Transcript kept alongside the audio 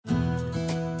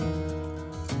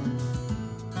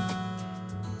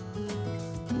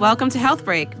Welcome to Health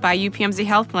Break by UPMC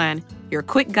Health Plan, your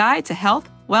quick guide to health,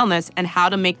 wellness, and how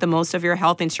to make the most of your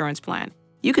health insurance plan.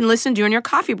 You can listen during your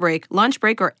coffee break, lunch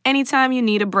break, or anytime you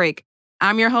need a break.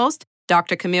 I'm your host,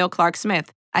 Dr. Camille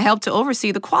Clark-Smith. I help to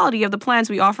oversee the quality of the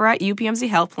plans we offer at UPMC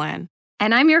Health Plan.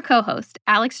 And I'm your co-host,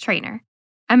 Alex Trainer.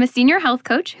 I'm a senior health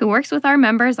coach who works with our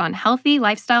members on healthy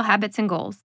lifestyle habits and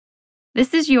goals.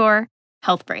 This is your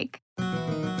Health Break.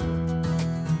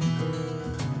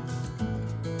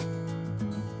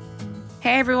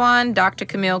 Hey everyone, Dr.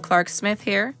 Camille Clark-Smith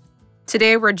here.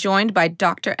 Today we're joined by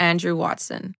Dr. Andrew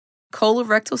Watson,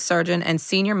 colorectal surgeon and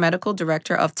senior medical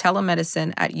director of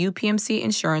telemedicine at UPMC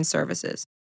Insurance Services,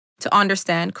 to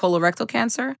understand colorectal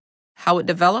cancer, how it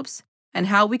develops, and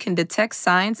how we can detect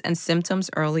signs and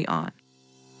symptoms early on.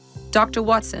 Dr.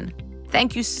 Watson,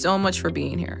 thank you so much for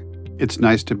being here. It's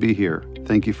nice to be here.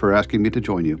 Thank you for asking me to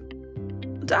join you.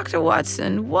 Dr.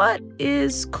 Watson, what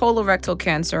is colorectal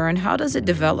cancer and how does it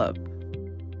develop?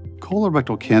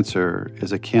 Colorectal cancer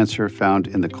is a cancer found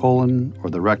in the colon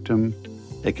or the rectum.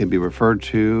 It can be referred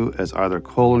to as either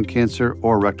colon cancer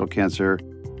or rectal cancer,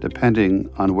 depending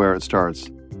on where it starts.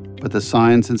 But the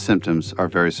signs and symptoms are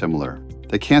very similar.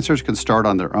 The cancers can start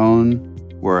on their own,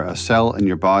 where a cell in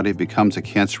your body becomes a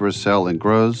cancerous cell and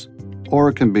grows, or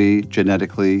it can be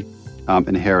genetically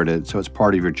inherited, so it's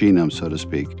part of your genome, so to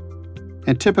speak.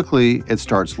 And typically, it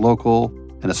starts local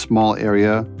in a small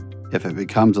area. If it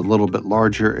becomes a little bit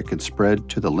larger, it can spread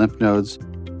to the lymph nodes.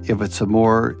 If it's a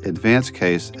more advanced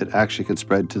case, it actually can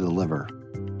spread to the liver.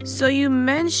 So you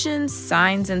mentioned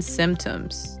signs and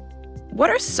symptoms. What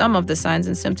are some of the signs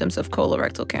and symptoms of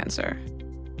colorectal cancer?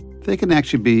 They can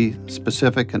actually be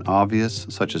specific and obvious,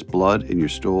 such as blood in your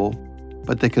stool,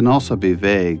 but they can also be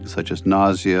vague, such as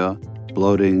nausea,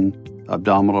 bloating,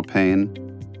 abdominal pain.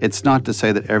 It's not to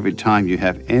say that every time you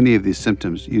have any of these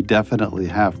symptoms, you definitely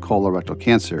have colorectal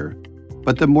cancer,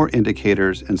 but they're more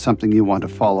indicators and something you want to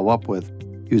follow up with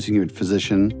using your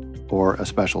physician or a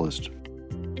specialist.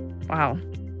 Wow.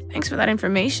 Thanks for that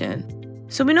information.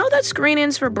 So we know that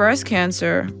screenings for breast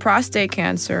cancer, prostate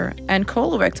cancer, and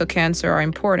colorectal cancer are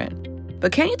important.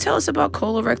 But can you tell us about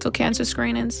colorectal cancer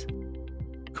screenings?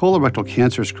 Colorectal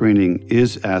cancer screening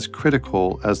is as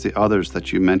critical as the others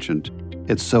that you mentioned.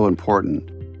 It's so important.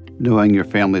 Knowing your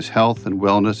family's health and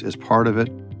wellness is part of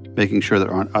it, making sure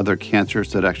there aren't other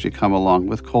cancers that actually come along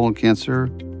with colon cancer.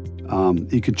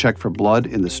 You can check for blood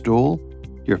in the stool.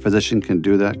 Your physician can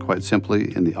do that quite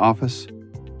simply in the office.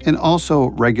 And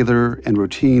also, regular and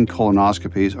routine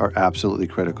colonoscopies are absolutely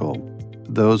critical.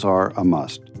 Those are a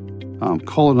must.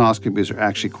 Colonoscopies are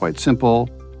actually quite simple.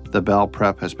 The bowel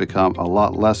prep has become a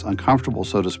lot less uncomfortable,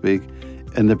 so to speak,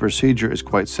 and the procedure is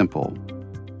quite simple.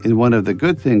 And one of the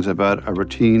good things about a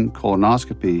routine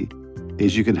colonoscopy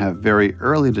is you can have very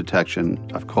early detection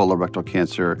of colorectal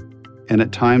cancer and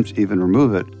at times even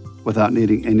remove it without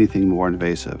needing anything more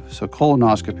invasive. So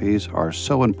colonoscopies are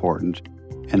so important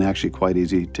and actually quite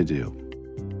easy to do.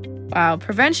 Wow,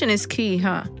 prevention is key,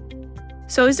 huh?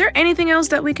 So is there anything else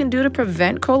that we can do to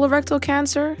prevent colorectal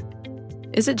cancer?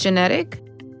 Is it genetic?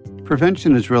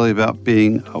 Prevention is really about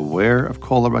being aware of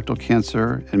colorectal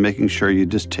cancer and making sure you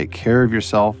just take care of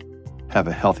yourself, have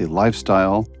a healthy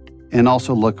lifestyle, and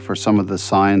also look for some of the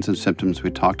signs and symptoms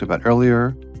we talked about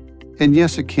earlier. And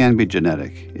yes, it can be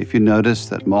genetic. If you notice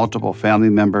that multiple family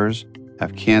members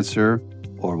have cancer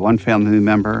or one family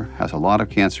member has a lot of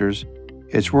cancers,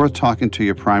 it's worth talking to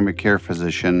your primary care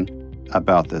physician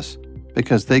about this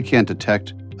because they can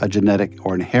detect a genetic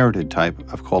or inherited type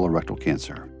of colorectal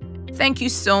cancer. Thank you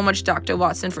so much, Dr.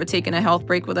 Watson, for taking a health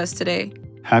break with us today.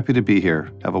 Happy to be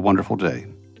here. Have a wonderful day.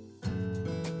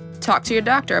 Talk to your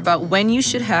doctor about when you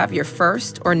should have your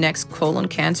first or next colon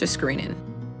cancer screening.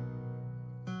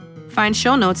 Find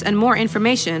show notes and more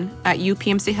information at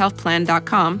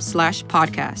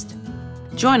upmchealthplan.com/podcast.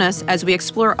 Join us as we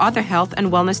explore other health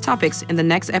and wellness topics in the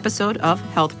next episode of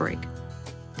Health Break.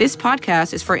 This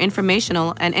podcast is for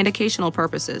informational and educational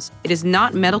purposes. It is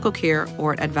not medical care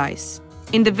or advice.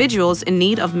 Individuals in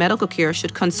need of medical care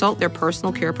should consult their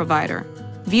personal care provider.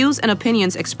 Views and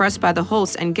opinions expressed by the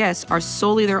hosts and guests are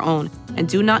solely their own and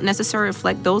do not necessarily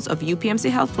reflect those of UPMC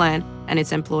Health Plan and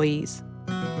its employees.